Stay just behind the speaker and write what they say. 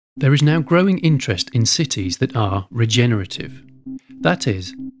There is now growing interest in cities that are regenerative. That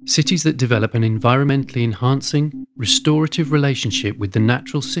is, cities that develop an environmentally enhancing, restorative relationship with the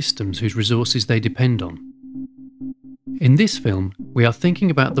natural systems whose resources they depend on. In this film, we are thinking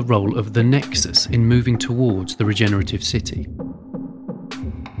about the role of the Nexus in moving towards the regenerative city.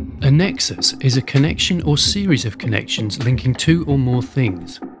 A nexus is a connection or series of connections linking two or more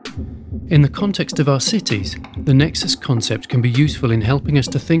things. In the context of our cities, the nexus concept can be useful in helping us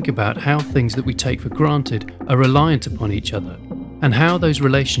to think about how things that we take for granted are reliant upon each other, and how those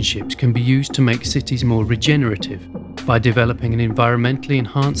relationships can be used to make cities more regenerative by developing an environmentally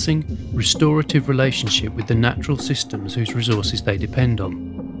enhancing, restorative relationship with the natural systems whose resources they depend on.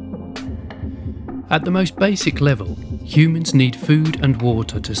 At the most basic level, humans need food and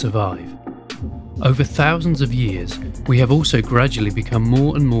water to survive. Over thousands of years, we have also gradually become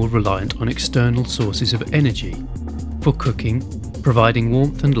more and more reliant on external sources of energy for cooking, providing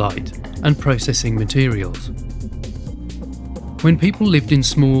warmth and light, and processing materials. When people lived in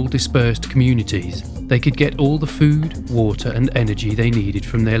small, dispersed communities, they could get all the food, water, and energy they needed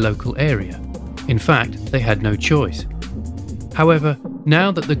from their local area. In fact, they had no choice. However,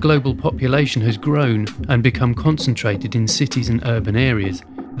 now that the global population has grown and become concentrated in cities and urban areas,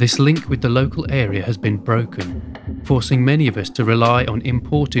 this link with the local area has been broken, forcing many of us to rely on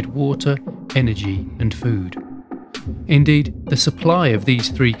imported water, energy, and food. Indeed, the supply of these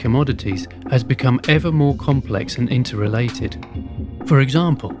three commodities has become ever more complex and interrelated. For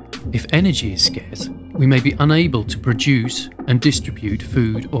example, if energy is scarce, we may be unable to produce and distribute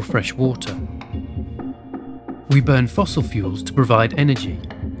food or fresh water. We burn fossil fuels to provide energy,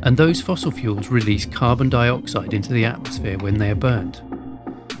 and those fossil fuels release carbon dioxide into the atmosphere when they are burnt.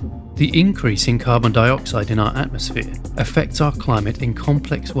 The increase in carbon dioxide in our atmosphere affects our climate in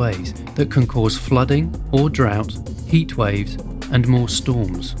complex ways that can cause flooding or drought, heat waves, and more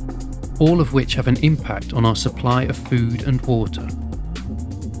storms, all of which have an impact on our supply of food and water.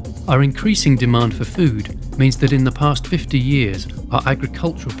 Our increasing demand for food means that in the past 50 years, our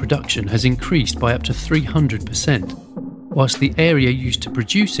agricultural production has increased by up to 300%, whilst the area used to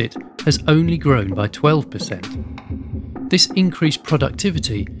produce it has only grown by 12%. This increased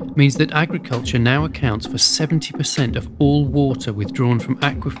productivity means that agriculture now accounts for 70% of all water withdrawn from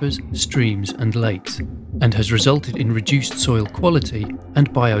aquifers, streams, and lakes, and has resulted in reduced soil quality and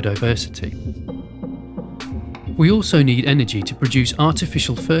biodiversity. We also need energy to produce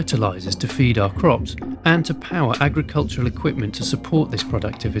artificial fertilizers to feed our crops and to power agricultural equipment to support this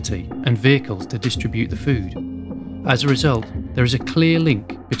productivity and vehicles to distribute the food. As a result, there is a clear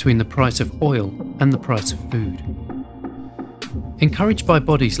link between the price of oil and the price of food. Encouraged by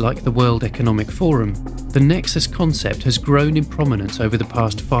bodies like the World Economic Forum, the Nexus concept has grown in prominence over the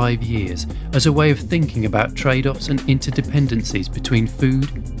past 5 years as a way of thinking about trade-offs and interdependencies between food,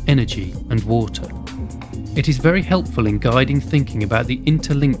 energy, and water. It is very helpful in guiding thinking about the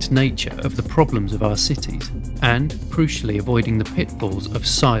interlinked nature of the problems of our cities and, crucially, avoiding the pitfalls of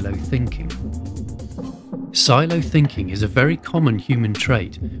silo thinking. Silo thinking is a very common human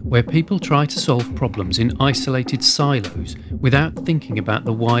trait where people try to solve problems in isolated silos without thinking about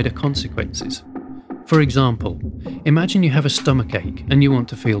the wider consequences. For example, imagine you have a stomachache and you want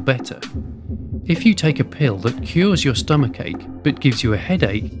to feel better. If you take a pill that cures your stomachache but gives you a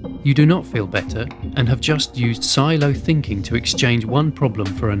headache, you do not feel better and have just used silo thinking to exchange one problem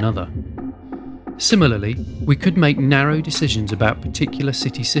for another. Similarly, we could make narrow decisions about particular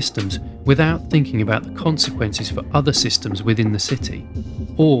city systems without thinking about the consequences for other systems within the city,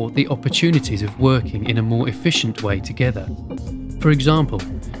 or the opportunities of working in a more efficient way together. For example,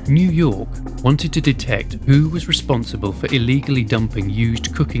 New York wanted to detect who was responsible for illegally dumping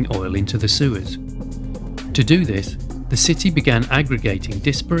used cooking oil into the sewers. To do this, the city began aggregating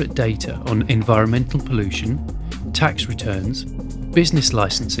disparate data on environmental pollution, tax returns, business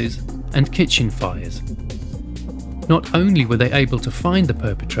licenses, and kitchen fires. Not only were they able to find the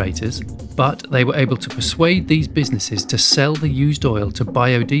perpetrators, but they were able to persuade these businesses to sell the used oil to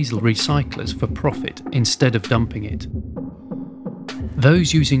biodiesel recyclers for profit instead of dumping it.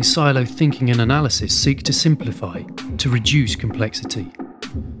 Those using silo thinking and analysis seek to simplify, to reduce complexity.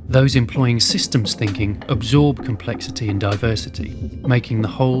 Those employing systems thinking absorb complexity and diversity, making the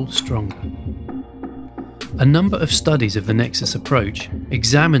whole stronger. A number of studies of the Nexus approach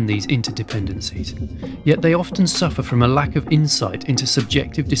examine these interdependencies, yet they often suffer from a lack of insight into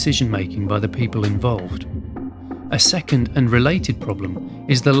subjective decision-making by the people involved. A second and related problem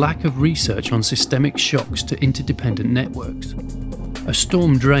is the lack of research on systemic shocks to interdependent networks. A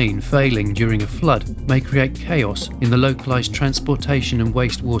storm drain failing during a flood may create chaos in the localised transportation and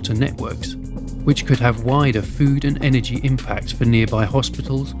wastewater networks. which could have wider food and energy impacts for nearby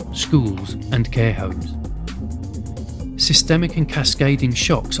hospitals, schools, and care homes. Systemic and cascading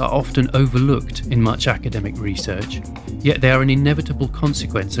shocks are often overlooked in much academic research, yet they are an inevitable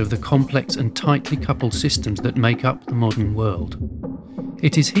consequence of the complex and tightly coupled systems that make up the modern world.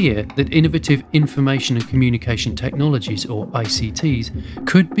 It is here that innovative information and communication technologies, or ICTs,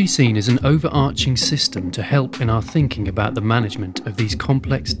 could be seen as an overarching system to help in our thinking about the management of these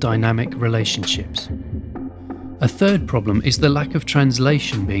complex dynamic relationships. A third problem is the lack of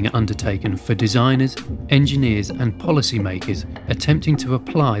translation being undertaken for designers, engineers and policymakers attempting to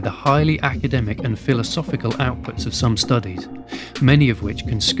apply the highly academic and philosophical outputs of some studies, many of which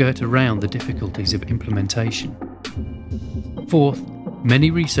can skirt around the difficulties of implementation. Fourth,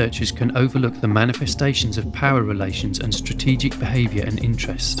 many researchers can overlook the manifestations of power relations and strategic behaviour and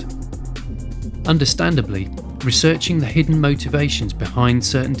interest. Understandably, researching the hidden motivations behind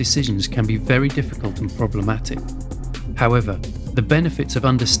certain decisions can be very difficult and problematic. However, the benefits of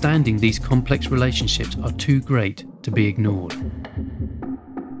understanding these complex relationships are too great to be ignored.